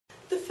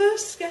The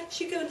first sketch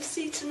you're going to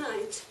see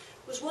tonight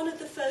was one of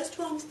the first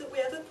ones that we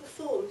ever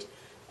performed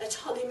at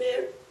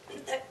Hollymere,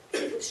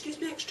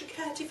 Extra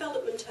Care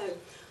Development Home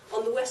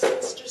on the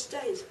Westminster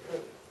Estate.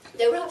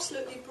 They were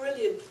absolutely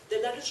brilliant.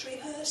 They let us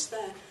rehearse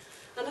there.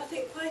 And I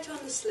think, quite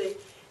honestly,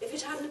 if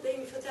it hadn't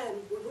been for them,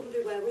 we wouldn't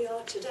be where we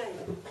are today.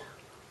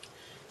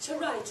 So,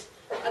 right,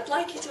 I'd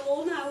like you to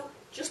all now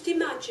just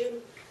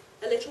imagine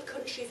a little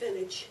country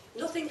village.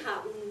 Nothing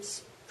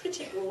happens,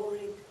 pretty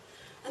boring.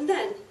 And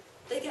then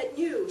they get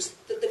news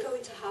that they're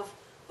going to have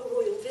a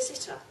royal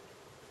visitor.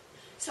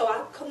 So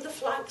out come the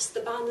flags,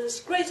 the banners,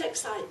 great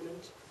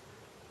excitement.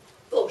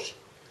 But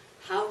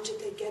how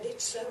did they get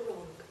it so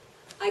wrong?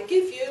 I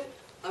give you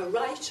a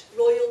right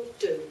royal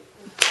do.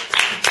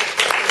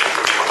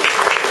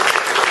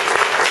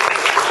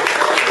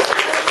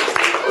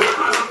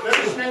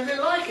 Never seen anything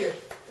like it.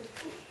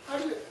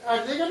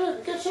 Are they going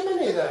to get so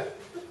many there?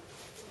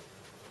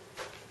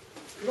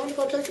 You mind if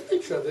I take a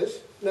picture of this?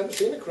 Never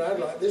seen a crowd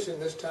like this in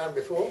this town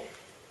before.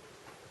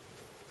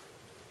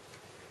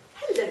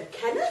 Hello,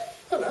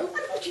 Kenneth. Hello. And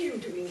what are you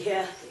doing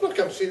here? I've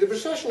come to see the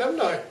procession,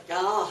 haven't I?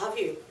 Ah, have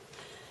you?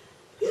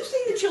 You've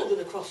seen the children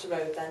across the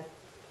road, then?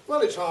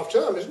 Well, it's half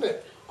term, isn't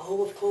it?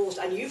 Oh, of course.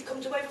 And you've come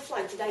to wave a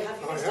flag today, have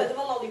you, instead of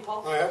a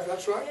lollipop? I have,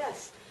 that's right.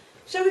 Yes.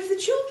 So if the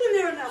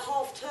children are in their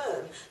half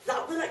term,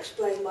 that will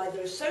explain why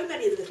there are so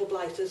many little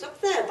blighters up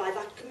there by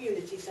that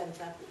community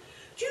centre.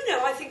 Do you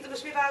know, I think there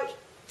must be about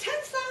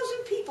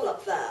 10,000 people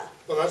up there.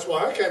 Well, that's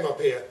why I came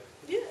up here.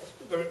 Yes.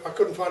 I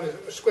couldn't find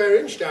a square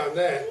inch down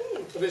there.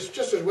 But it's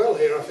just as well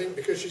here, I think,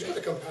 because she's going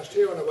to come past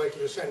here on her way to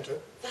the centre.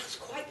 That's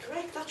quite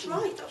correct. That's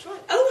right. That's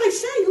right. Oh, I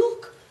say,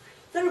 look.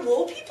 There are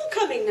more people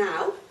coming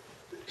now.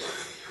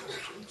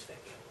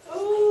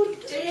 Oh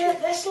dear,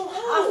 this'll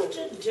have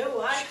to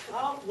do. I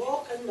can't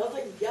walk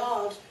another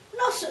yard.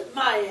 Not at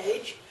my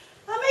age.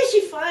 I'm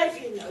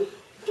 85, you know.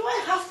 Do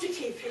I have to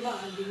keep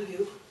reminding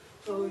you?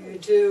 Oh, you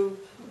do.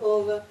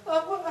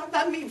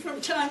 I mean, from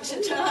time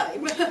to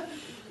time.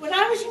 When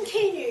I was in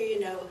Kenya, you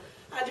know,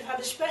 I'd have had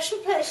a special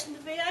place in the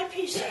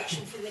VIP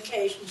section for an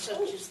occasion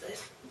such as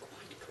this.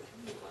 Quite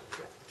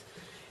correct.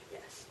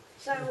 Yes.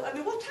 So, I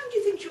mean, what time do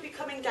you think she'll be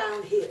coming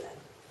down here then?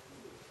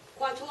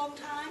 Quite a long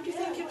time, do you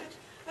think?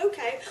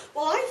 Okay.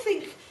 Well, I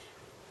think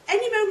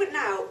any moment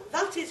now,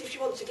 that is if she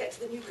wants to get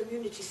to the new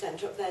community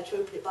centre up there to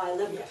open it by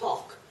 11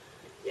 o'clock.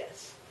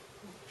 Yes.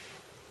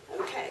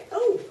 Okay.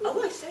 Oh,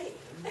 I see.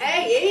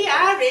 Hey,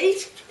 Harry.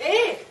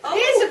 Here,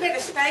 here's a bit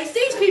of space.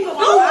 These people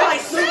won't I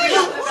see.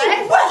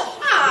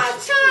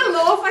 Tell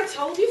love, I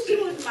told you she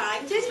wouldn't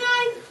mind, didn't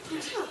I?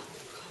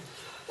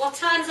 What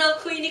time's old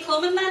Queenie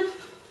coming then?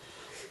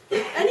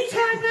 Any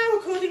time now,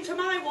 according to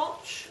my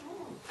watch.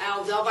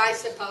 Held up, I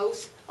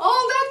suppose.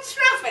 All that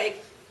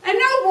traffic and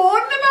no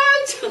warning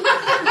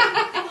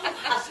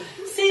about.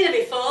 Seen her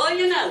before,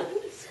 you know.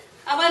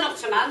 I went up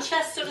to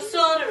Manchester, I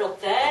saw her up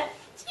there.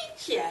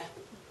 Did you?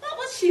 What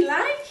was she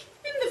like?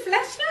 In the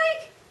flesh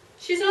like?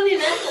 She's only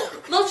little,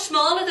 much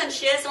smaller than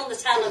she is on the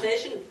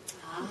television.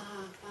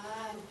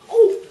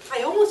 Oh,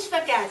 I almost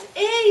forget.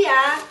 Here you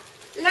are.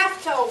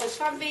 Leftovers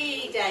from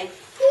VE Day.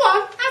 Go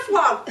on, have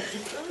one.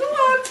 Go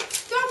on,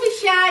 don't be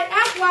shy.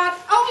 Have one.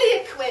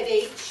 Only £1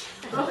 each.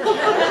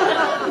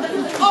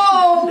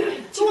 Oh,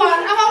 go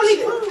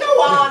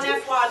on,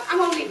 have one.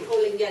 I'm only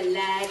pulling your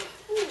leg.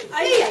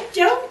 I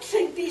don't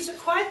think these are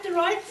quite the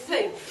right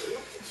thing.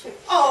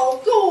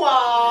 Oh, go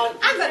on.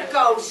 Have a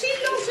go. She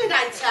loves it,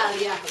 I tell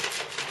you.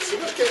 She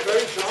must get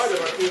very tired of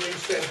opening these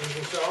centres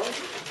and so on.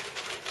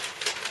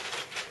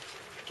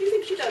 Do you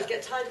think she does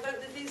get tired of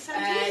opening these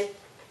centres?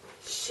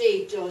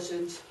 She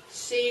doesn't.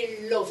 She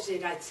loves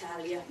it, I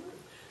tell you.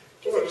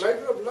 Well, a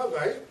labour of love,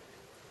 eh?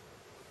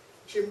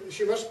 She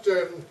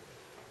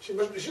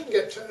shouldn't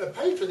get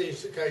paid for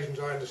these occasions,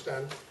 I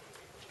understand.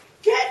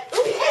 Get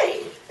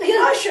paid?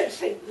 I should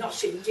think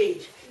not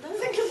indeed. No.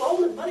 Think of all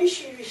the money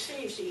she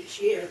receives each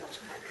year.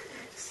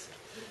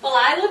 Well,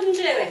 I wouldn't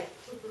do it.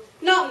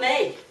 Not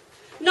me.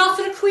 Not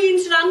for a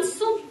Queen's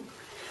ransom.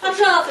 I'd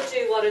rather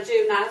do what I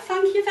do now,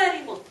 thank you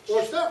very much.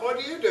 What's that? What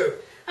do you do?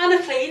 I'm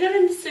a cleaner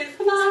in the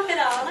supermarket,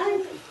 aren't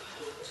I?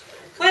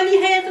 When you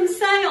hear them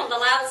say on the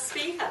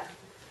loudspeaker,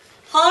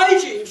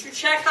 hygiene to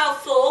check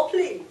out floor,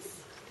 please.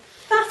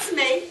 That's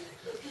me.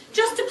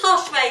 Just a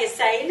posh way of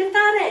saying it,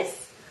 that is.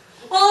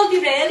 All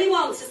you really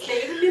want is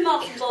me with my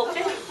mop and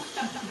bucket.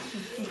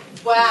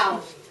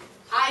 Well,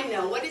 I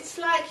know what it's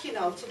like, you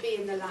know, to be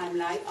in the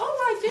limelight. Oh,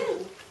 I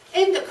do.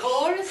 In the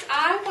chorus,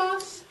 I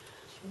was.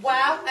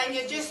 Well, then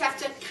you just have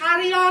to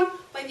carry on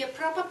when you're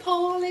proper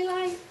poorly,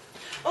 like.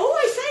 Oh,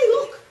 I say,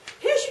 look.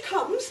 Here she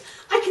comes.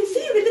 I can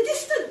see her in the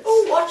distance.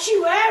 Oh, what's she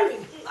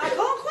wearing? I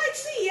can't quite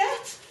see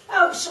yet.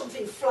 Oh,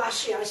 something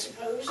flashy, I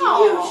suppose. It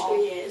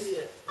usually is.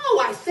 Yeah. Oh,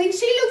 I think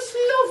she looks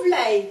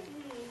lovely.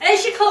 Here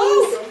she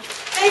comes.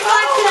 Hey, didn't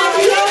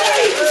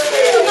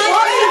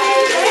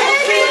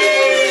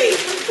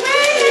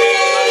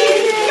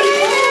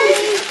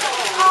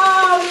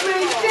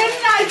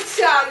I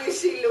tell you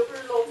she looked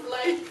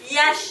lovely?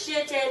 Yes,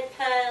 you did,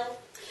 Pearl.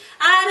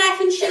 I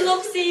reckon she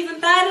looks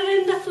even better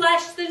in the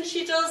flesh than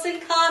she does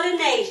in colour.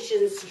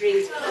 Coronation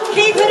Street.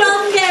 Keep it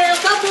up,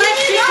 girls.